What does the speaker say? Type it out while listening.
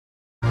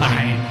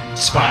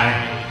zwei,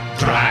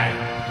 drei,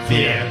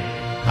 vier.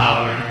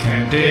 Our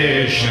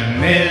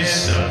condition is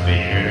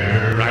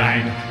severe.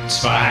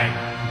 Zwei,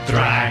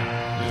 drei,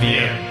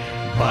 vier.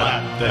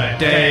 But the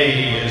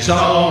day is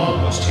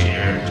almost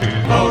here to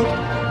vote,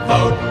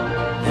 vote,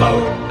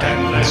 vote.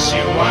 Unless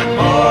you want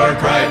more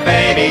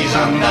crybabies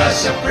on the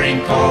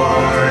Supreme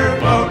Court.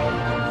 Vote,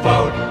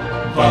 vote,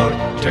 vote.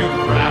 To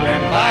grab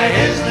him by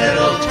his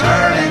little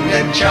turn and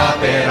then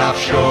chop it off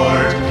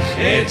short.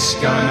 It's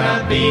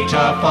gonna be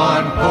tough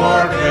on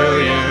poor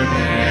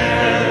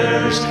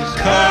billionaires,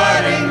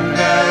 cutting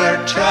their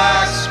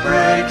tax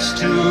breaks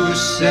to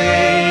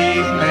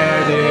save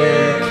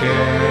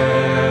medicare.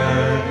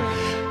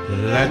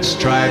 Let's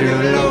try to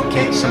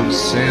locate some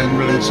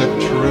semblance of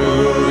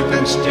truth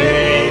and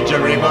stage a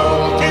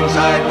revolt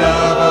inside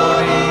the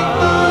voting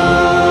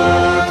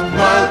booth.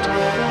 Vote,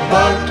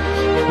 vote,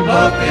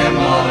 vote them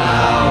all out.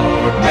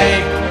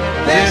 Make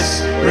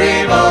this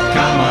revolt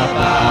come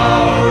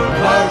about.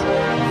 Vote,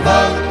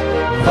 vote,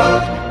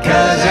 vote,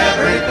 'cause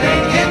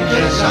everything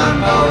hinges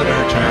on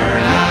voter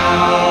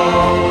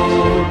turnout.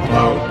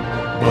 Vote,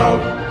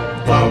 vote,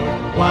 vote,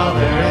 while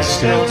there is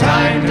still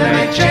time to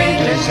make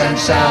changes and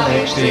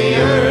salvage the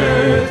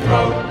earth.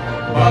 Vote,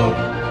 vote,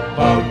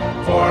 vote,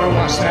 for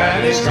once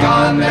that is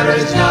gone, there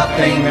is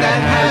nothing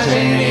that has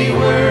any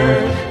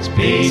worth.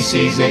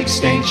 Species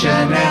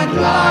extinction and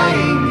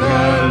lying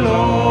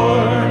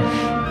galore,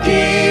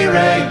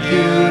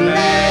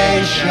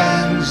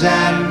 deregulations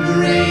and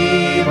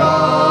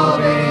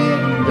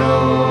revolving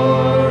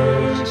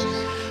doors.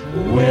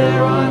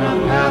 We're on a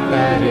path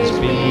that is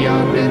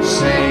beyond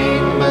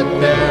insane, but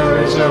there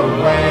is a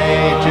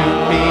way to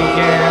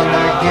begin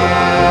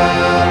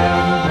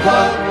again.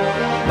 Vote,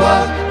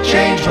 vote,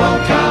 change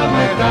won't come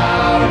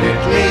without it.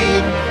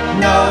 Leave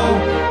no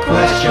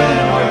question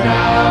or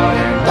doubt.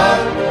 And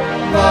vote,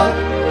 vote,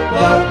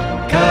 vote,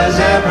 'cause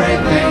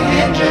everything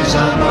hinges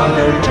on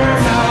voter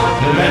turnout.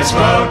 Let's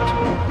vote.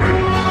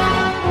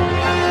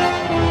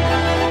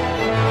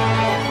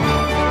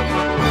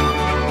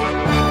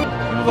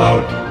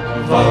 Vote,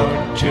 vote,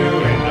 to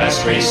invest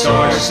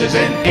resources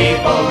in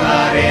people,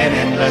 not in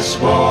endless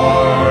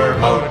war.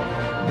 Vote,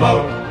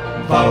 vote,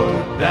 vote,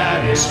 that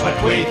is what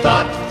we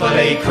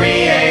thoughtfully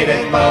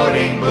created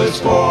voting booths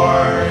for.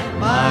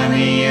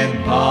 Money in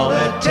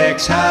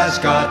politics has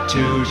got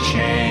to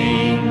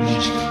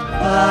change.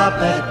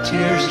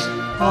 Puppeteers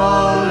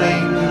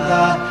pulling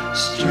the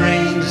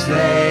strings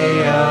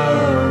they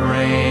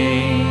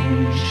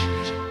arrange.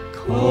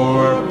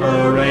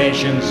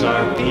 Corporations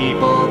are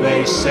people,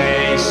 they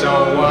say, so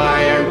why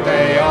aren't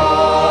they all